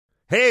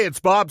Hey, it's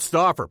Bob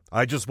Stauffer.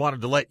 I just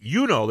wanted to let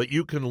you know that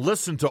you can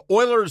listen to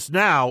Oilers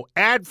Now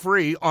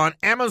ad-free on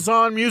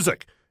Amazon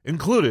Music,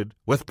 included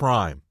with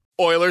Prime.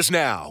 Oilers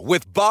Now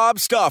with Bob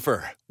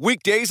Stauffer.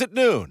 Weekdays at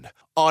noon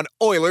on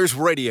Oilers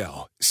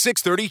Radio,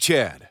 630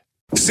 CHED.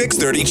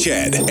 630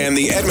 CHED and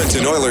the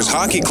Edmonton Oilers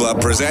Hockey Club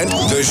present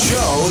the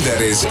show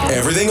that is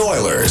everything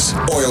Oilers.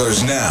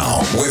 Oilers Now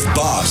with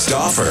Bob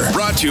Stauffer.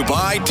 Brought to you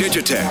by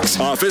Digitex.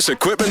 Office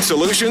Equipment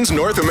Solutions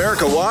North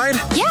America wide?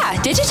 Yeah,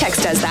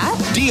 Digitex does that.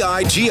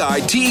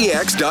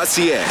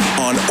 digitex.ca.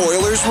 On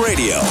Oilers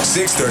Radio,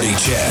 630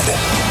 CHED.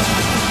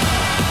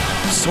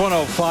 It's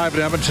 105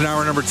 at Edmonton,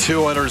 hour number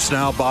 2. Oilers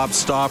Now. Bob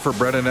Stauffer,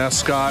 Brendan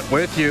Escott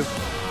with you.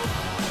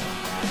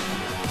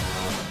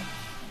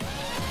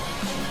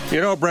 You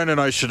know, Brendan,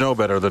 I should know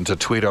better than to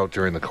tweet out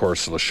during the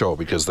course of the show,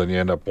 because then you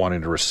end up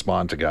wanting to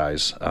respond to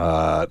guys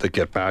that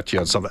get back to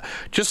you on something.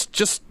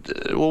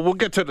 We'll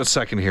get to it in a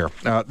second here.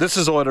 This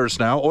is Oilers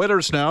Now.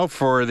 Oilers Now,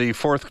 for the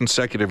 4th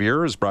consecutive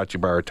year, is brought to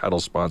you by our title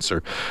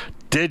sponsor,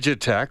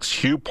 Digitex.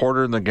 Hugh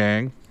Porter and the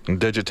gang. And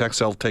Digitex,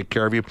 they'll take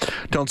care of you.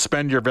 Don't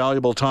spend your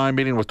valuable time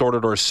meeting with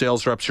door-to-door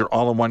sales reps. Your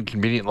all-in-one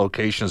convenient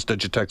location is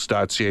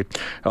digitex.ca,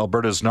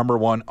 Alberta's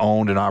 #1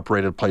 owned and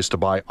operated place to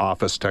buy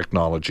office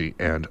technology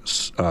and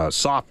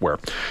software.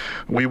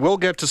 We will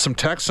get to some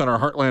texts on our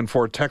Heartland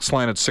Ford text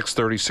line at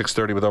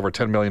 630 with over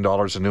 $10 million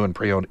in new and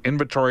pre-owned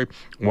inventory.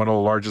 One of the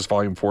largest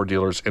volume Ford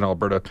dealers in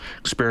Alberta.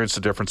 Experience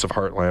the difference of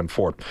Heartland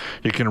Ford.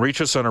 You can reach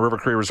us on our River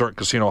Cree Resort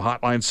Casino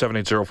hotline,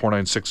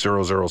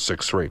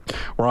 780-496-0063.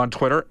 We're on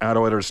Twitter, at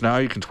Oilers Now.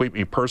 You can tweet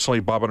me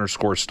personally,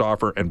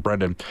 Bob_Stauffer, and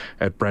Brendan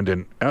at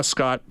Brendan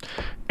Escott.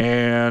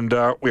 And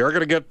we are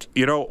going to get,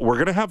 we're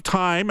going to have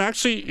time.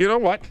 Actually, you know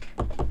what?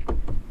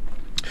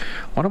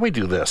 Why don't we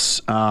do this?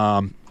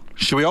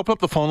 Should we open up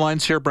the phone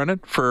lines here,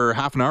 Brendan, for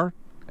half an hour?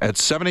 At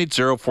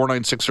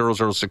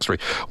 780-496-0063.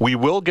 We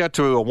will get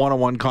to a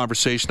one-on-one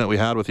conversation that we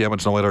had with the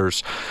Edmonton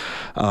Oilers,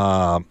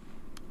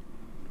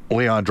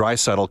 Leon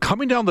Draisaitl.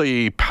 Coming down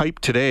the pipe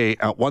today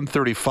at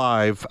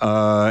 1:35,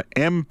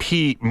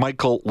 MP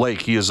Michael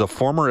Lake. He is a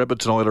former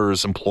Edmonton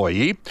Oilers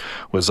employee,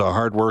 was a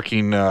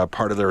hardworking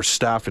part of their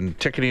staff in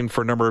ticketing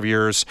for a number of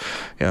years.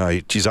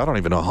 I don't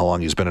even know how long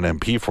he's been an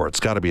MP for.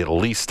 It's got to be at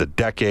least a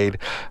decade.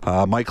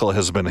 Michael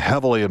has been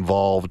heavily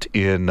involved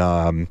in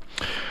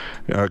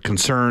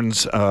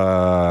concerns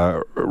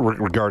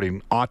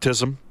regarding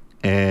autism.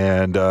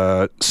 And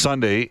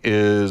Sunday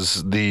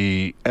is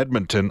the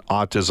Edmonton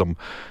Autism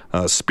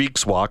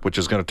Speaks Walk, which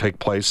is going to take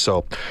place.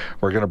 So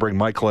we're going to bring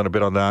Michael in a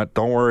bit on that.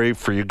 Don't worry,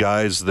 for you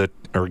guys that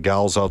or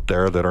gals out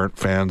there that aren't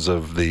fans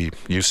of the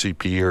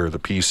UCP or the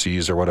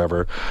PCs or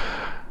whatever,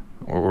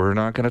 we're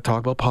not going to talk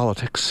about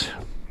politics.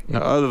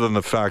 Other than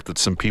the fact that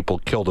some people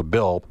killed a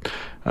bill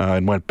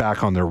and went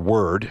back on their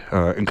word,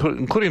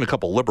 including a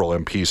couple Liberal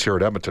MPs here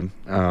at Edmonton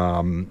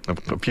a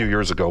few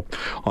years ago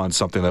on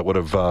something that would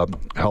have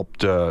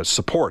helped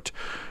support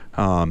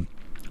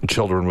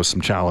children with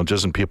some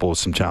challenges and people with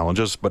some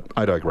challenges, but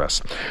I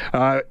digress.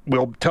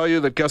 We'll tell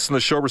you that guests on the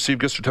show receive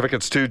gift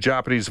certificates to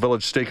Japanese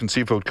Village Steak and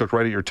Seafood cooked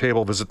right at your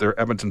table. Visit their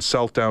Edmonton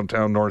South,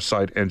 Downtown,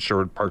 Northside, and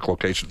Sherwood Park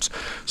locations.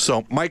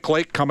 So Mike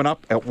Lake coming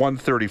up at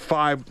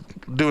 1:35,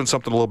 doing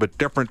something a little bit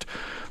different.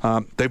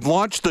 They've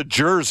launched the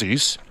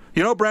jerseys.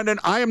 You know, Brendan,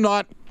 I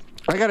got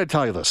to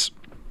tell you this.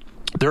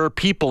 There are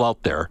people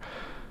out there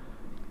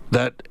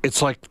that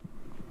it's like,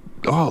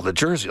 oh, the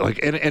jersey,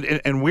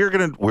 and we're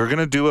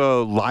gonna do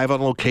a live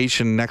on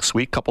location next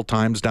week, couple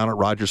times down at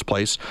Rogers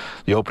Place,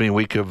 the opening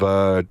week of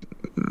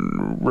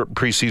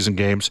preseason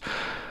games.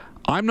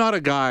 I'm not a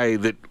guy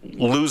that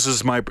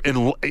loses my,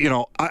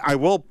 I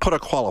will put a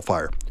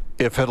qualifier.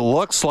 If it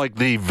looks like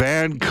the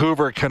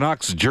Vancouver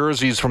Canucks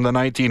jerseys from the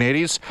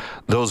 1980s,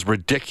 those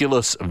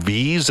ridiculous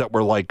V's that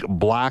were like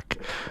black,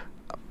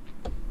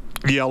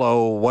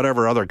 yellow,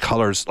 whatever other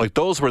colors, like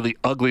those were the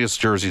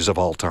ugliest jerseys of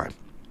all time.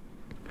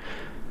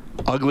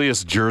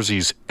 Ugliest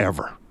jerseys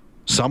ever.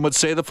 Some would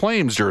say the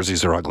Flames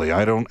jerseys are ugly.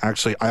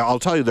 I'll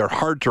tell you, they're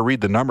hard to read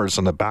the numbers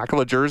on the back of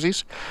the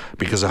jerseys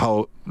because of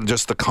how,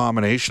 just the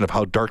combination of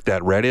how dark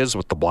that red is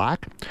with the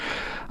black.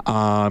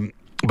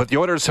 But the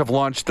Oilers have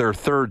launched their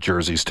third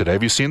jerseys today.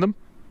 Have you seen them?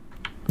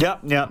 Yeah.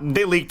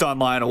 They leaked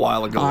online a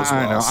while ago as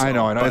well. I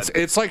know.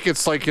 It's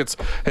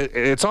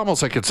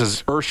almost like it's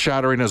as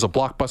earth-shattering as a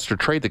blockbuster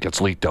trade that gets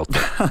leaked out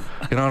there.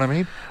 You know what I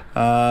mean?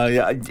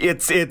 Yeah,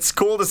 it's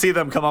cool to see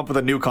them come up with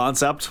a new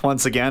concept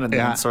once again and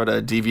then sort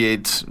of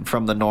deviate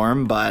from the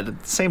norm. But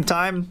at the same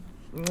time,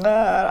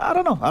 I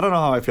don't know. I don't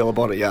know how I feel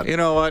about it yet. You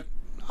know what?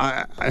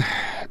 I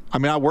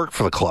work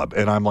for the club,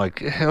 and I'm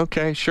like,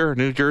 okay, sure,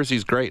 New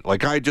Jersey's great.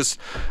 Like,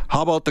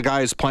 how about the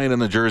guys playing in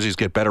the jerseys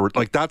get better?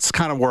 Like, that's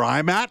kind of where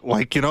I'm at.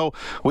 Like,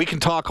 we can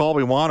talk all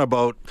we want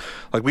about,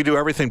 like, we do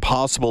everything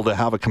possible to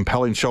have a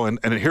compelling show, and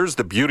here's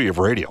the beauty of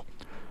radio.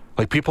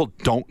 Like, people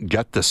don't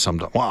get this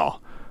sometimes.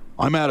 Wow,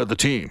 I'm out of the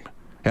team.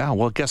 Yeah,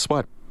 well, guess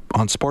what?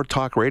 On Sport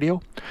Talk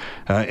Radio,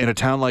 in a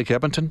town like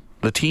Edmonton,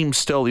 the team's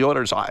still the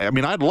Oilers.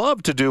 I'd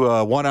love to do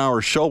a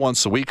 1-hour show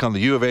once a week on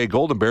the U of A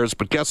Golden Bears,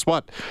 but guess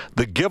what?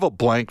 The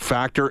give-a-blank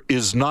factor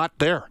is not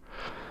there.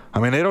 I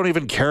mean, they don't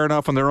even care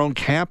enough on their own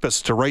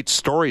campus to write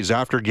stories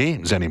after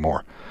games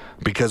anymore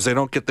because they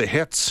don't get the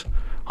hits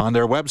on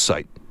their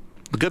website.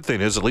 The good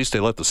thing is at least they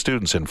let the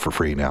students in for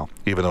free now,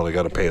 even though they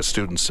got to pay a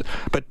students.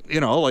 But,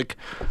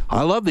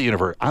 I love the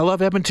University. I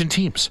love Edmonton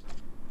teams.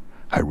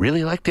 I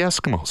really like the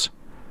Eskimos.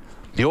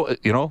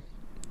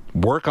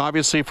 Work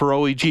obviously for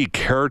OEG,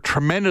 care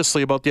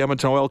tremendously about the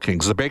Edmonton Oil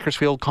Kings, the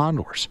Bakersfield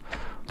Condors,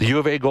 the U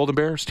of A Golden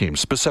Bears team,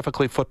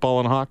 specifically football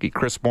and hockey.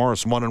 Chris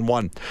Morris,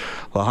 1-1.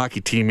 The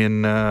hockey team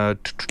in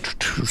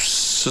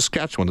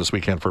Saskatchewan this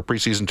weekend for a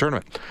preseason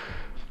tournament.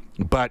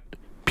 But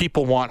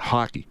people want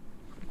hockey.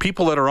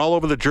 People that are all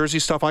over the jersey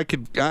stuff, I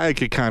could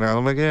kind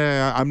of,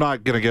 I'm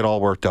not going to get all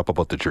worked up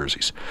about the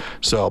jerseys.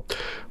 So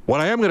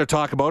what I am going to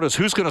talk about is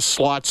who's going to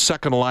slot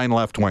second line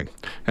left wing.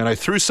 And I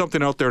threw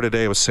something out there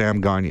today with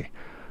Sam Gagner.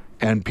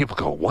 And people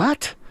go,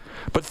 what?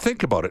 But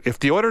think about it. If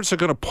the Oilers are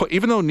going to put,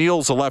 even though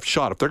Neal's a left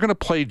shot, if they're going to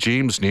play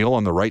James Neal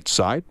on the right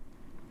side,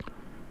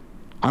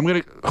 who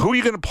are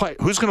you going to play?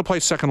 Who's going to play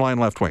second line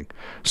left wing?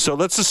 So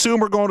let's assume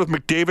we're going with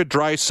McDavid,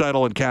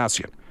 Draisaitl, and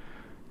Kassian.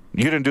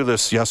 You didn't do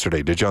this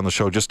yesterday, did you, on the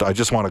show? I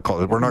just want to call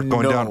it. We're not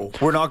going down. No,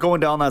 we're not going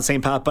down that same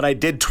path, but I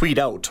did tweet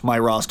out my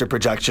roster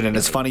projection, and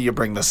it's funny you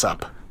bring this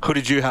up. Who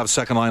did you have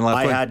second line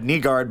left wing? I had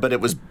Nygaard, but it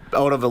was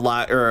out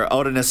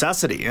of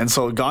necessity. And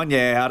so Gagner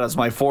I had as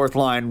my fourth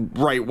line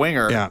right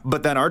winger,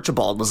 but then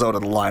Archibald was out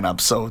of the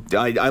lineup. So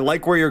I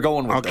like where you're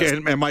going with this.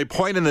 Okay, and my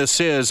point in this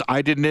is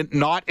I did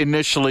not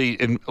initially,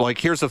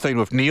 here's the thing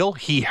with Neal,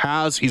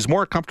 he's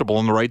more comfortable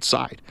on the right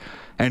side,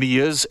 and he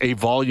is a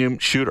volume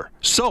shooter.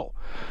 So,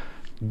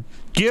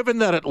 given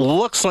that it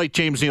looks like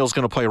James Neal's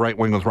going to play right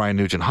wing with Ryan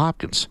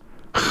Nugent-Hopkins,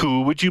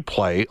 who would you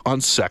play on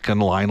second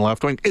line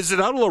left wing? Is it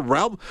out of the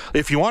realm,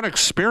 if you want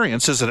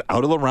experience, is it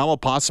out of the realm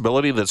of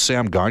possibility that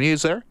Sam Gagner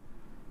is there?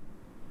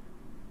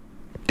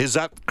 Is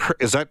that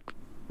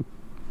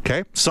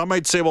okay? Some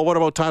might say, well, what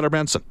about Tyler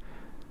Benson?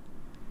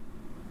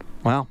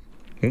 Well,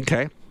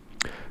 okay.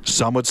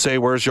 Some would say,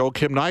 where's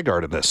Joakim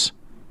Nygaard in this?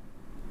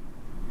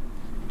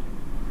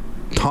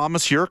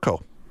 Thomas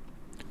Jurko.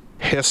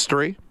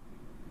 History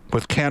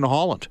with Ken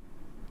Holland.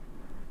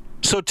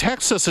 So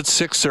text us at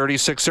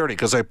 6:30,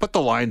 because I put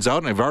the lines out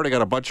and I've already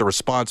got a bunch of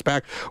response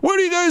back. What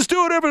are you guys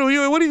doing?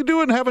 What are you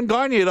doing having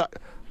Gagner?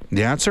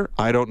 The answer?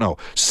 I don't know.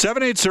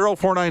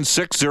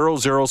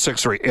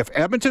 780-496-0063. If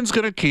Edmonton's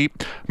going to keep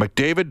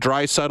McDavid,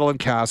 Draisaitl, and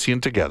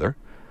Kassian together,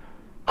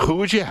 who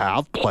would you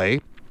have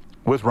play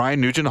with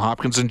Ryan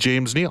Nugent-Hopkins and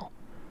James Neal?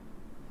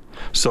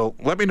 So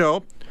let me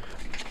know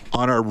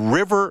on our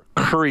River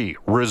Cree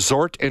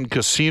Resort and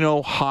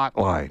Casino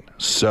hotline,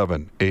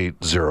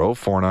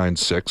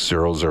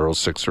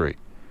 780-496-0063.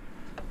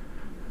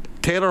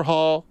 Taylor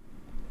Hall,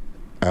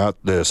 at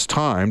this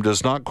time,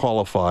 does not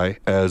qualify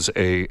as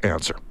a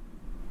answer.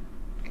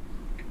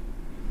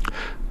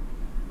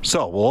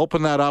 So we'll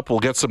open that up. We'll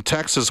get some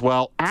texts as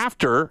well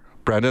after,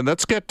 Brendan,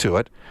 let's get to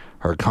it,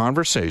 our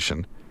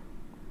conversation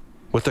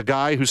with the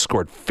guy who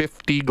scored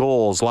 50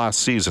 goals last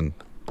season,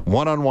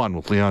 one-on-one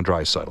with Leon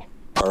Draisaitl.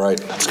 All right,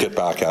 let's get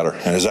back at her.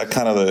 And is that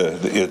kind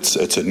of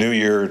it's a new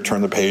year,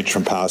 turn the page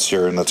from past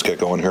year, and let's get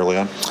going here,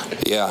 Leon?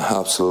 Yeah,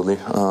 absolutely.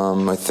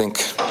 I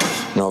think,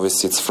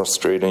 obviously it's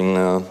frustrating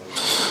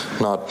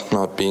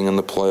not being in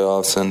the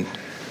playoffs and,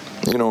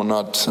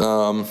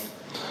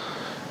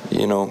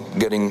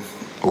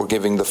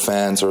 giving the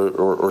fans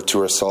or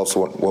to ourselves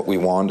what we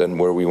want and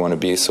where we want to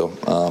be. So,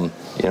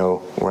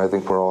 I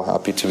think we're all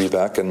happy to be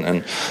back,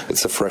 and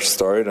it's a fresh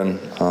start, and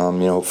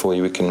hopefully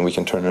we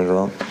can turn it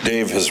around.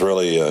 Dave has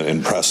really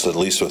impressed, at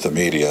least with the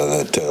media,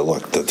 that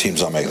look, the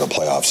team's not making the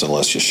playoffs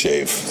unless you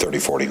shave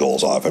 30-40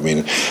 goals off. I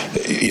mean,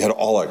 you had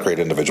all that great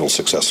individual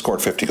success,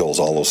 scored 50 goals,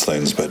 all those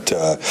things, but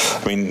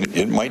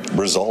it might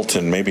result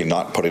in maybe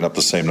not putting up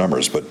the same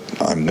numbers, but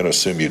I'm going to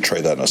assume you'd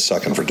trade that in a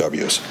second for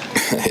W's.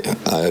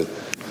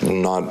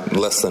 Not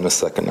less than a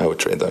second I would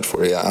trade that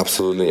for. Yeah,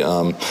 absolutely.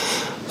 I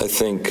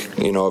think,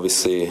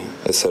 obviously,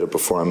 I said it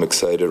before, I'm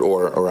excited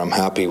or I'm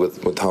happy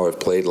with how I've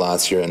played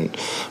last year and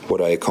what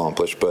I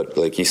accomplished. But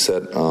like you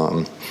said,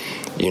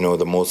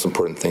 the most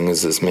important thing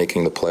is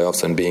making the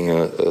playoffs and being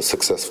a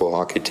successful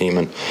hockey team.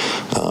 And,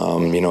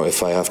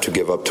 if I have to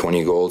give up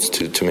 20 goals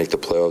to make the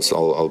playoffs,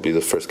 I'll be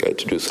the first guy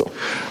to do so.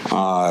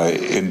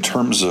 In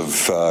terms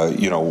of,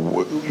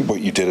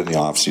 what you did in the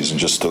offseason,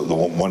 just the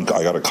one,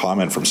 I got a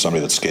comment from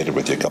somebody that skated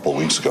with you a couple of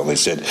weeks ago. They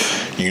said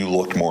you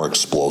looked more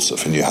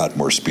explosive and you had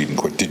more speed and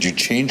quick. Did you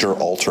change or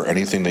alter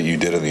anything that you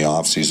did in the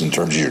offseason in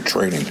terms of your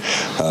training?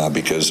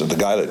 Because the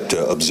guy that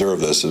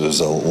observed this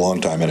is a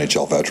longtime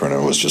NHL veteran,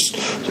 and it was just,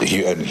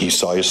 he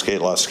saw you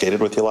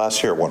skated with you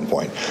last year at one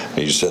point. And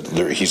you said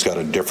he's got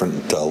a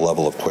different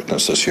level of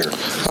quickness this year.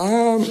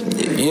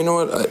 You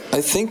know what?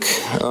 I think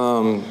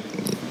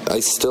I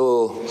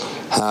still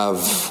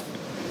have,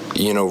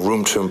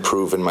 room to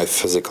improve in my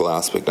physical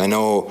aspect. I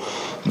know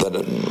that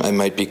I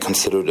might be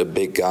considered a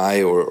big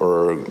guy,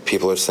 or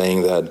people are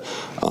saying that,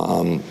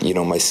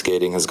 my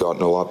skating has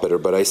gotten a lot better,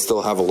 but I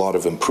still have a lot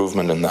of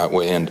improvement in that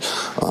way, and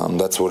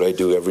that's what I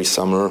do every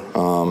summer.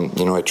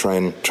 I try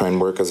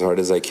and work as hard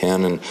as I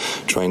can and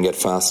try and get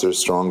faster,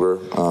 stronger,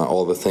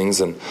 all the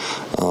things, and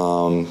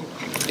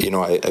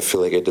I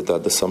feel like I did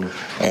that this summer.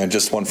 And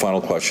just one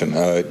final question.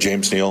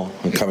 James Neal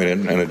coming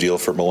in and a deal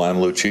for Milan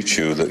Lucic,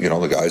 who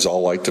the guys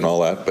all liked and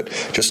all that, but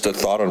just a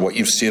thought on what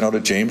you've seen out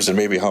of James and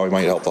maybe how he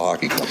might help the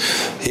hockey club.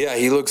 Yeah,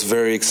 he looks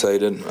very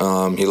excited.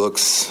 He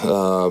looks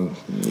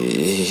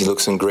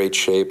in great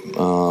shape.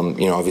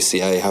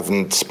 Obviously I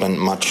haven't spent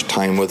much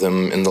time with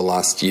him in the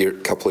last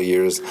couple of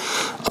years,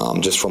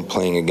 just from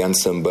playing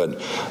against him,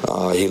 but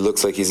he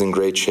looks like he's in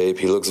great shape.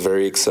 He looks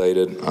very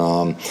excited.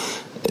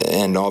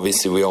 And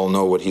obviously, we all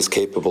know what he's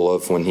capable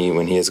of when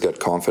he has got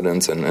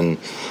confidence and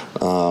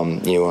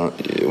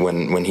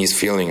when he's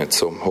feeling it.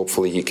 So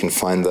hopefully, he can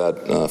find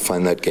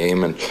that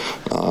game and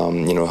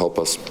help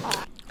us.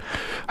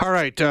 All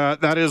right,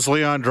 that is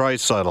Leon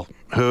Draisaitl,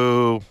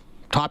 who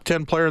top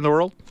 10 player in the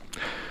world.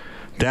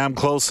 Damn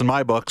close in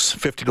my books.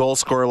 50 goal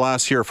scorer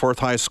last year, 4th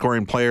highest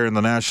scoring player in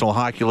the National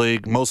Hockey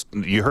League.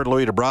 You heard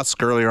Louis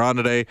DeBrusk earlier on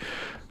today.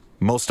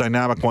 Most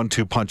dynamic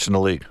 1-2 punch in the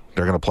league.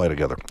 They're going to play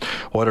together.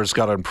 Oilers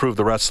got to improve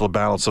the rest of the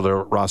balance of their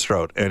roster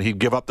out. And he'd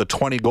give up the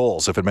 20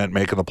 goals if it meant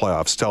making the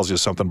playoffs. Tells you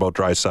something about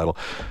Draisaitl.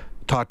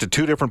 Talked to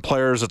 2 different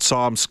players that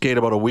saw him skate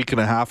about a week and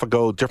a half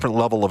ago. Different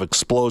level of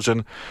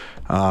explosion.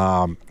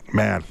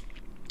 Man,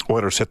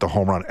 Oilers hit the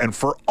home run. And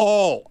for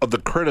all of the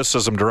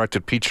criticism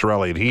directed Pete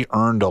Chiarelli, and he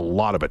earned a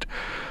lot of it,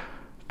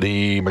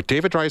 the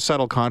McDavid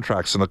Draisaitl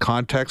contracts in the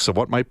context of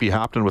what might be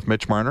happening with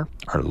Mitch Marner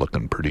are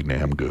looking pretty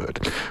damn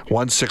good.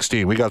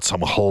 116. We got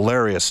some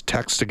hilarious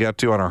text to get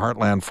to on our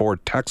Heartland Ford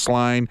text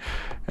line.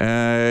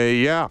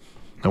 And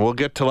we'll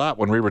get to that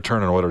when we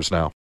return on Oilers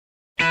Now.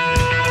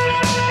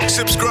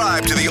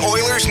 Subscribe to the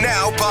Oilers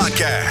Now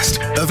podcast.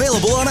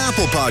 Available on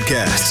Apple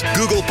Podcasts,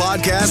 Google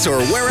Podcasts,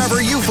 or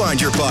wherever you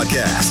find your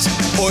podcasts.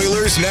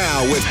 Oilers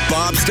Now with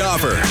Bob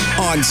Stauffer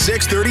on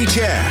 630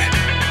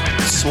 CHED.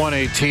 It's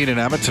 1:18 in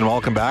Edmonton.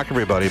 Welcome back,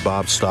 everybody.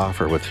 Bob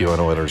Stauffer with you on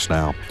Oilers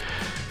Now.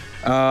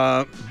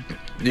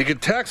 You can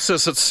text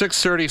us at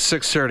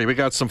 630. We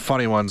got some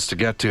funny ones to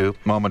get to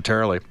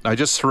momentarily. I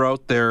just threw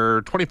out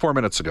there 24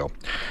 minutes ago.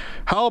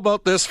 How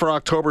about this for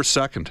October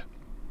 2nd?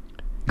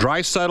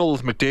 Draisaitl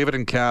with McDavid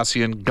and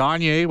Kassian.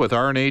 Gagner with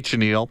RNH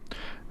and Neal.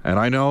 And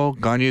I know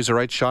Gagner's a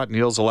right shot,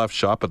 Neal's a left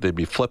shot, but they'd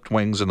be flipped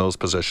wings in those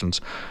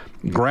positions.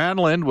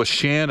 Granlund with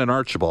Shan and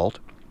Archibald.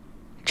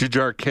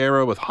 Jujhar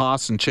Khaira with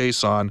Haas and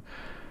Chason,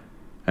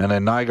 and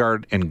then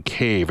Nygaard and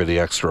Cave are the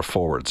extra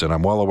forwards. And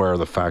I'm well aware of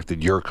the fact that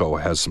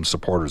Yurko has some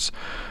supporters.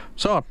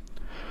 So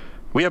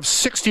we have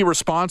 60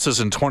 responses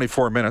in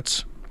 24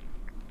 minutes.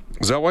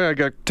 Is that why I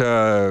get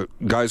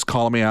guys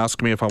calling me,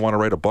 asking me if I want to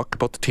write a book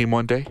about the team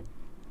one day?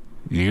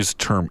 You use the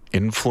term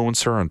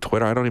influencer on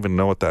Twitter. I don't even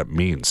know what that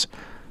means.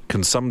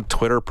 Can some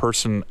Twitter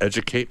person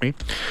educate me?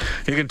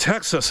 You can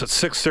text us at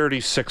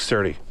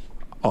 630.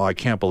 Oh, I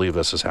can't believe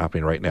this is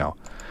happening right now.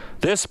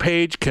 This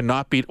page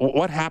cannot be...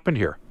 What happened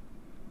here?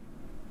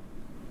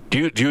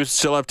 Do you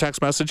still have text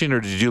messaging,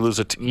 or did you lose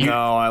it?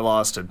 No, I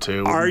lost it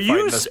too. Are We've been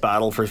fighting this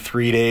battle for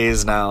 3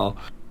 days now.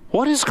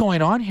 What is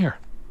going on here?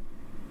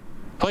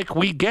 Like,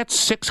 we get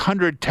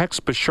 600 texts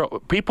per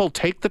show. People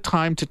take the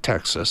time to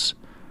text us.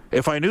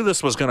 If I knew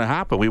this was going to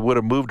happen, we would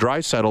have moved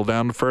Draisaitl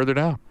down further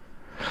down.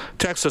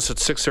 Text us at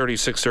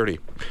 630.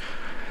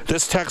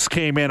 This text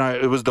came in.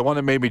 It was the one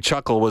that made me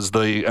chuckle. Was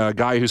the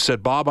guy who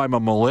said, "Bob, I'm a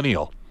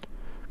millennial.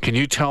 Can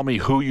you tell me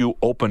who you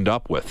opened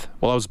up with?"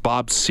 Well, that was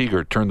Bob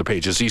Seger. Turn the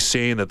page. Is he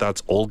saying that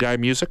that's old guy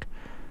music?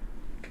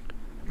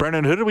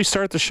 Brendan, who did we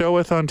start the show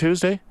with on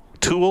Tuesday?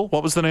 Tool.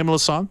 What was the name of the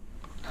song?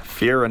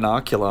 Fear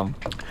Inoculum.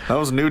 That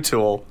was new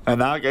Tool, and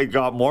that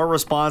got more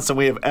response than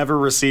we have ever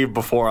received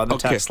before on the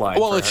text line.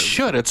 Well, it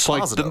should. It's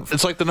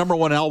like the number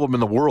one album in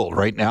the world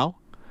right now.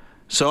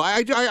 So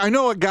I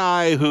know a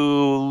guy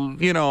who,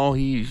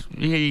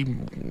 he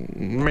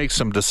makes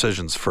some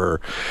decisions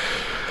for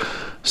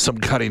some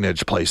cutting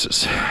edge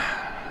places.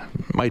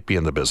 Might be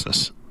in the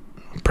business.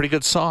 Pretty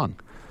good song.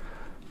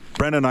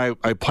 Brendan, I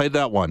played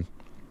that one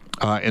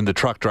in the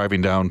truck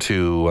driving down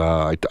to,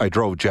 I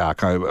drove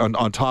Jack.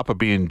 On top of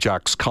being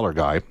Jack's color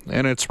guy,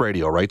 and it's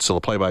radio, right? So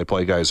the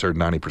play-by-play guys heard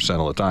 90%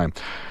 of the time.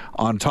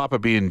 On top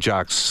of being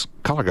Jack's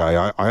color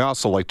guy, I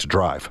also like to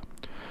drive.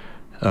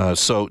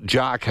 So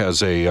Jack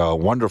has a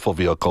wonderful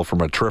vehicle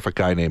from a terrific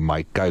guy named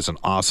Mike. Guy's an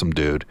awesome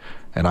dude,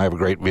 and I have a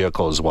great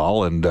vehicle as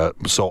well. And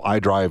so I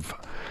drive.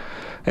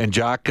 And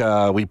Jack,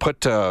 we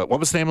put what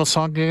was the name of the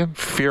song again?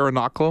 Fear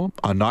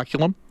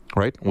Inoculum,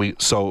 right? We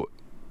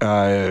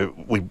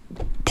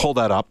pulled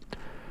that up,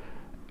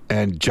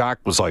 and Jack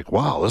was like,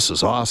 "Wow, this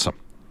is awesome."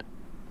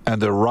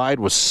 And the ride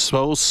was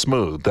so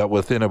smooth that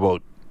within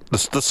about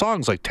the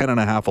song's like 10 and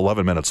a half,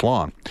 11 minutes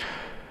long.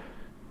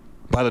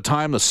 By the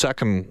time the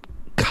second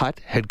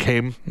cut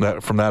came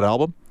from that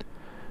album,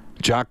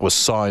 Jack was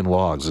sawing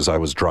logs as I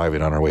was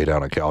driving on our way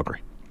down to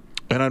Calgary.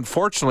 And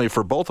unfortunately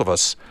for both of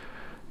us,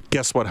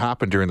 guess what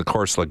happened during the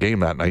course of the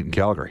game that night in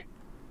Calgary?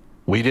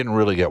 We didn't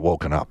really get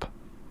woken up.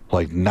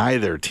 Like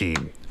neither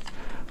team.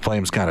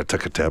 Flames kind of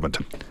took it to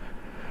Edmonton.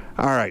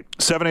 All right,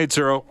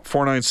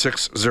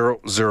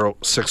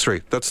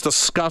 780-496-0063. Let's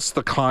discuss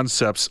the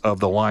concepts of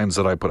the lines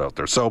that I put out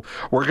there. So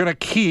we're going to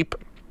keep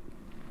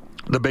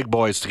the big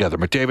boys together,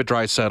 McDavid,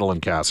 Draisaitl,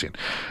 and Kassian.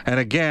 And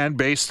again,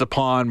 based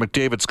upon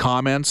McDavid's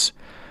comments,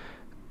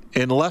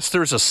 unless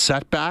there's a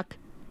setback,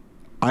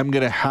 I'm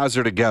going to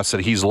hazard a guess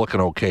that he's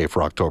looking okay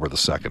for October the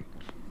 2nd.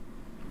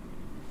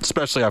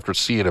 Especially after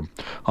seeing him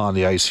on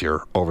the ice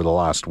here over the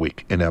last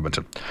week in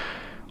Edmonton.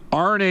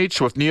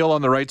 RNH with Neil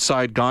on the right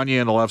side, Gagne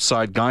on the left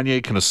side.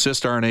 Gagne can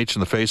assist RNH in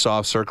the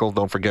face-off circle.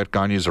 Don't forget,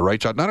 Gagne's a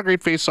right shot. Not a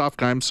great face-off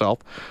guy himself,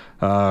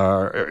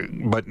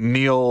 but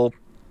Neil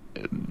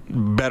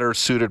better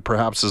suited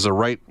perhaps as a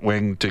right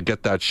wing to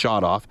get that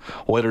shot off.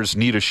 Oilers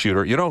need a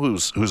shooter. You know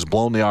who's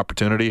blown the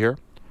opportunity here?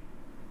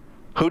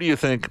 Who do you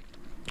think?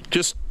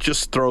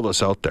 Just throw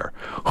this out there.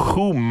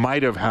 Who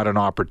might have had an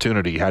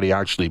opportunity had he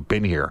actually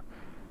been here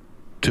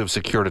to have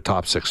secured a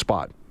top 6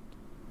 spot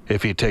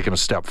if he'd taken a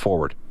step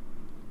forward?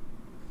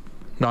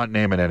 Not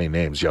naming any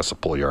names, Jesse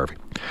Puljujarvi.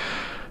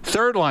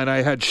 Third line,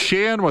 I had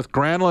Sheahan with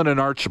Granlund and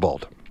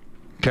Archibald.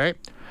 Okay?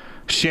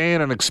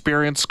 Sheahan, an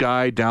experienced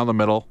guy down the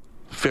middle,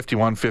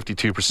 51,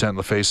 52% in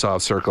the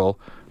face-off circle.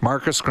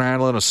 Marcus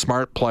Granlund, a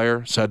smart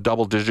player, has had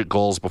double-digit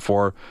goals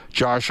before.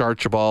 Josh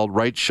Archibald,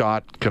 right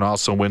shot, can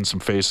also win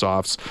some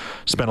face-offs.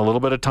 Spent a little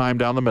bit of time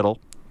down the middle,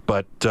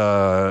 but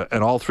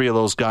and all three of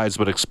those guys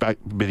would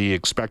be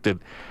expected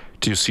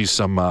to see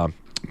some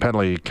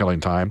penalty killing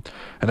time.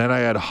 And then I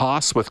had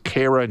Haas with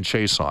Khaira and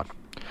Chiasson.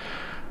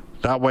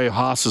 That way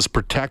Haas is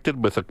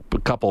protected with a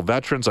couple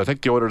veterans. I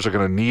think the Oilers are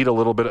going to need a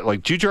little bit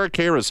like Jujhar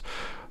Khaira's.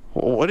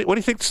 What do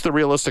you think is the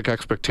realistic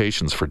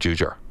expectations for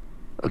Jujhar?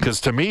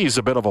 Because to me he's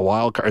a bit of a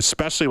wild card,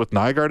 especially with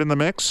Nygaard in the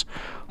mix.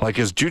 Like,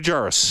 is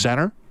Jujhar a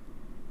center?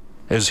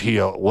 Is he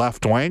a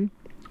left wing?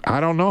 I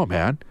don't know,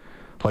 man.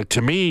 Like,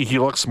 to me he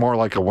looks more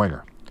like a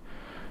winger.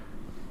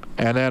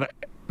 And then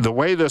the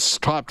way this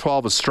top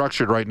 12 is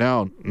structured right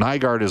now,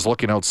 Nygaard is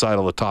looking outside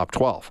of the top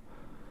 12.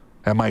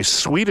 And my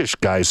Swedish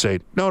guys say,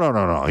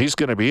 no, he's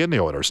going to be in the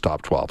Oilers'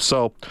 top 12.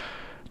 So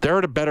they're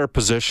in a better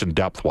position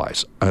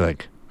depth-wise, I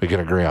think. We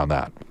can agree on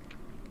that.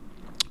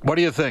 What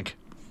do you think?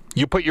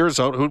 You put yours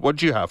out. What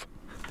did you have?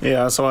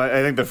 Yeah, so I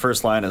think the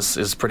first line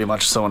is pretty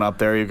much sewn up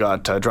there. You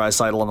got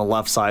Draisaitl on the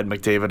left side,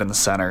 McDavid in the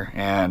center,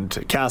 and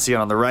Kassian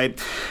on the right.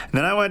 And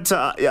then I went to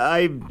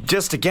I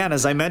just again,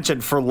 as I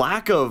mentioned, for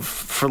lack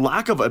of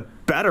a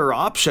better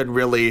option,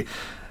 really.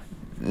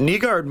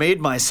 Nygaard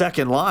made my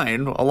second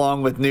line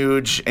along with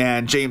Nuge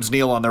and James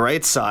Neal on the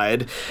right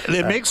side.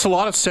 It makes a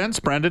lot of sense,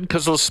 Brendan,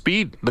 because of the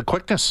speed, the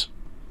quickness.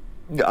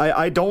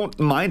 I don't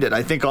mind it.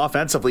 I think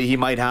offensively he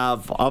might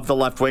have, of the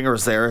left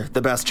wingers there,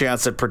 the best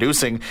chance at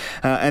producing.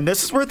 And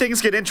this is where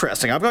things get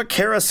interesting. I've got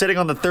Khaira sitting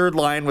on the third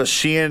line with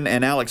Sheahan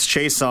and Alex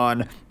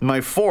Chiasson. My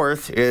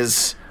fourth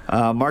is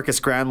Marcus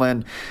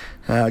Granlund,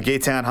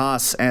 Gaetan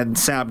Haas, and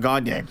Sam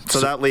Gagne. So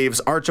that leaves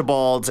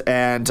Archibald,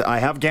 and I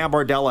have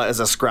Gambardella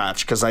as a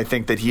scratch because I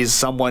think that he's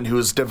someone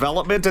whose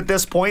development at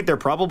this point they're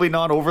probably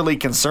not overly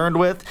concerned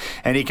with,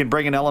 and he can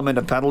bring an element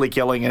of penalty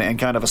killing and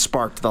kind of a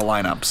spark to the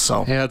lineup.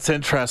 So yeah, it's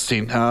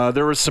interesting.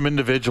 There were some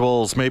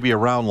individuals maybe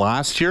around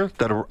last year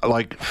that are,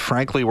 like,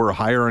 frankly, were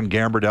higher in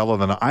Gambardella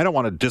than I don't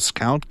want to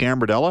discount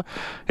Gambardella.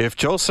 If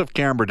Joseph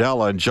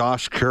Gambardella and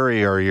Josh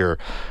Curry are your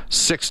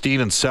 16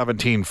 and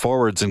 17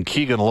 forwards and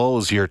Keegan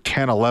Lowe's your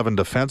 10-11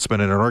 defenseman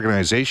in an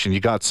organization, you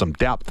got some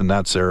depth in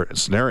that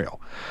scenario.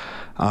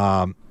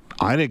 I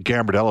think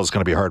Gambardella is going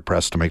to be hard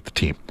pressed to make the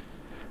team.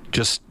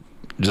 Just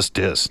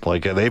is.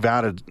 Like, they've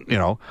added,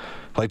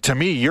 like, to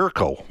me,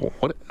 Yurko.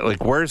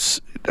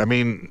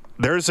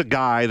 There's a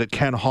guy that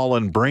Ken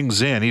Holland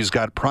brings in. He's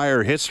got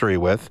prior history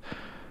with.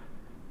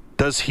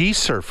 Does he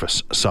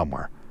surface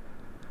somewhere?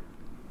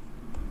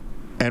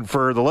 And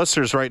for the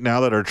listeners right now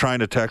that are trying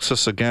to text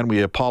us, again,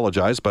 we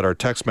apologize, but our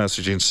text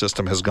messaging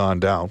system has gone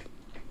down.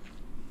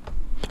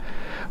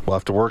 We'll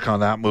have to work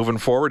on that moving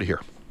forward here.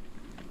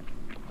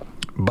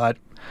 But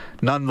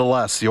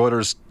nonetheless, the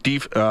Oilers'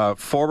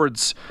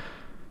 forwards,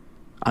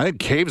 I think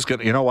Cave's going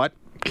to, you know what?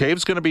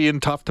 Cave's going to be in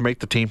tough to make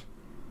the team.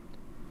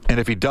 And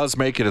if he does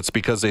make it, it's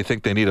because they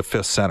think they need a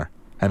fifth center.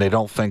 And they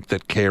don't think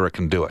that Khaira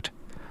can do it.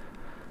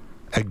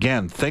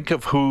 Again, think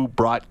of who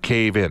brought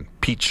Cave in.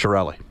 Pete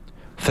Chiarelli.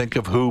 Think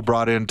of who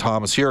brought in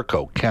Thomas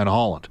Yurko, Ken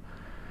Holland.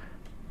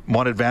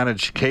 One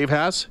advantage Cave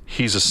has,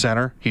 he's a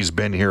center. He's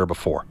been here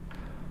before.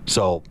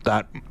 So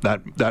that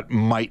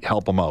might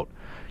help him out.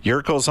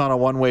 Yurko's on a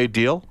one-way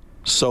deal.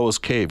 So is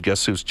Cave.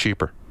 Guess who's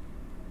cheaper?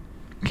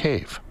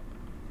 Cave.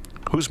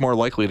 Who's more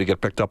likely to get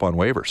picked up on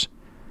waivers?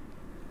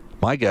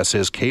 My guess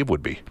is Cave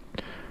would be.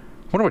 I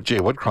wonder what Jay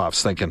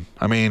Woodcroft's thinking.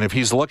 I mean, if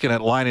he's looking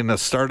at lining the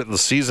start of the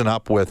season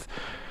up with...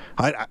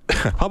 how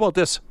about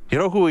this? You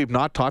know who we've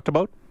not talked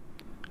about?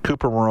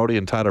 Cooper Marody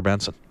and Tyler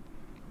Benson.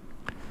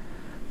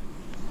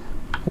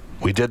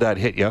 We did that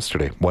hit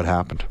yesterday. What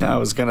happened? I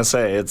was gonna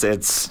say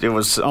it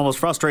was almost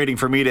frustrating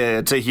for me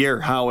to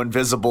hear how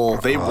invisible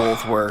they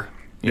both were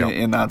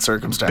in that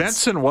circumstance.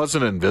 Benson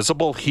wasn't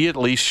invisible. He at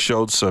least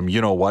showed some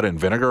in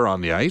vinegar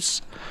on the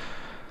ice.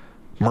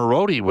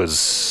 Marody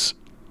was,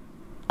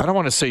 I don't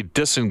want to say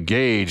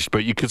disengaged,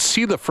 but you could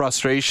see the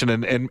frustration.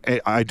 And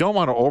I don't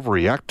want to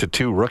overreact to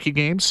 2 rookie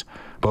games,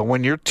 but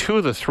when you're 2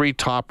 of the 3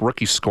 top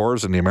rookie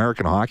scorers in the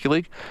American Hockey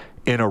League,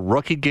 in a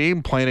rookie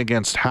game playing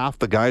against half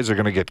the guys are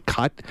going to get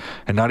cut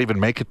and not even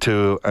make it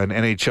to an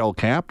NHL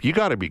camp, you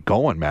got to be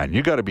going, man.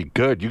 You got to be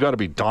good. You got to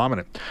be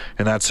dominant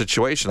in that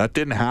situation. That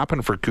didn't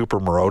happen for Cooper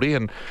Marody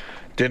and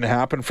didn't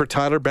happen for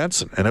Tyler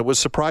Benson, and it was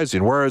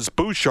surprising. Whereas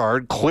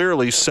Bouchard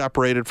clearly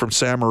separated from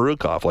Sam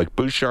Marukov. Like,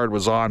 Bouchard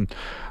was on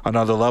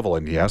another level,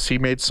 and yes, he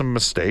made some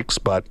mistakes,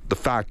 but the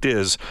fact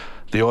is,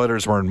 the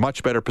Oilers were in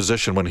much better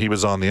position when he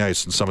was on the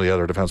ice than some of the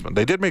other defensemen.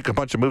 They did make a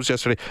bunch of moves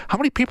yesterday. How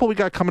many people we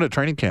got coming to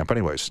training camp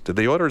anyways? Did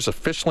the Oilers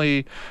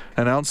officially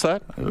announce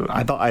that?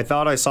 I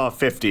thought I saw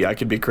 50. I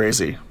could be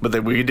crazy.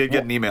 But we did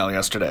get an email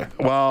yesterday.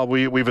 Well,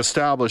 we've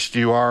established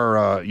you are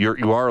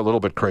a little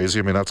bit crazy.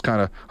 I mean, that's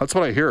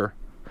what I hear.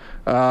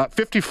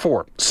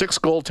 54. 6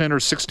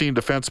 goaltenders, 16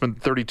 defensemen,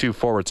 32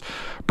 forwards.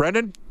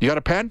 Brendan, you got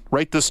a pen?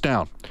 Write this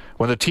down.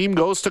 When the team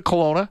goes to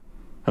Kelowna,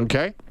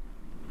 okay?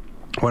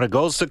 When it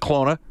goes to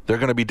Kelowna, they're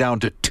going to be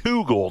down to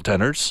 2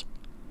 goaltenders.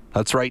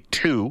 That's right,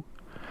 2.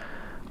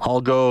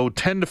 I'll go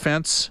 10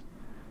 defense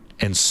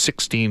and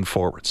 16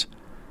 forwards.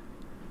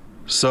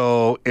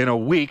 So in a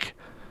week,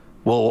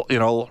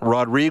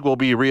 Rodrigue will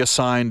be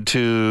reassigned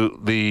to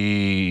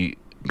the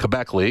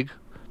Quebec League.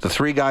 The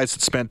 3 guys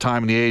that spent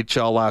time in the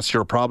AHL last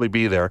year will probably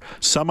be there.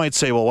 Some might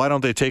say, well, why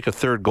don't they take a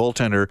 3rd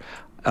goaltender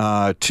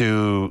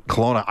to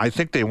Kelowna? I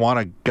think they want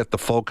to get the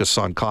focus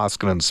on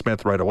Koskinen and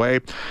Smith right away.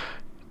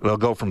 They'll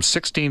go from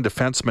 16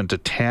 defensemen to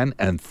 10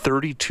 and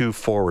 32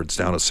 forwards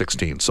down to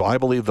 16. So I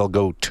believe they'll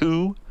go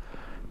 2,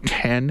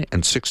 10,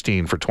 and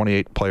 16 for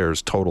 28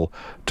 players total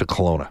to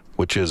Kelowna,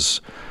 which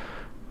is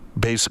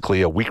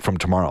basically a week from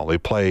tomorrow. They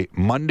play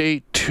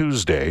Monday,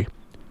 Tuesday,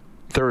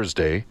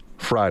 Thursday,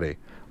 Friday.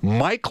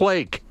 Mike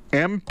Lake,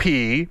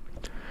 MP,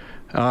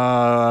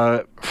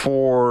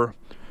 for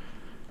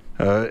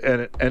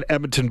an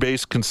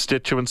Edmonton-based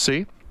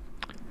constituency,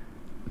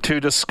 to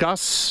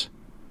discuss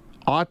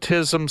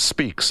Autism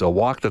Speaks, a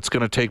walk that's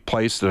going to take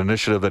place, an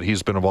initiative that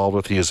he's been involved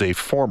with. He is a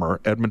former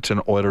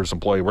Edmonton Oilers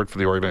employee, worked for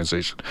the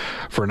organization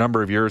for a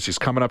number of years. He's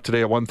coming up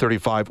today at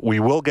 1:35. We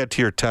will get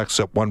to your texts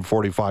at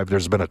 1:45.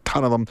 There's been a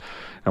ton of them,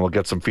 and we'll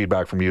get some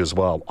feedback from you as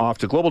well. Off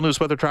to Global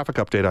News Weather Traffic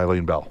Update,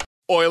 Eileen Bell.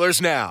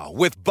 Oilers Now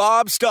with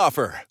Bob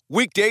Stauffer.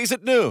 Weekdays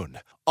at noon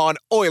on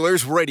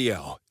Oilers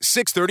Radio,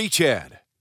 630 CHED.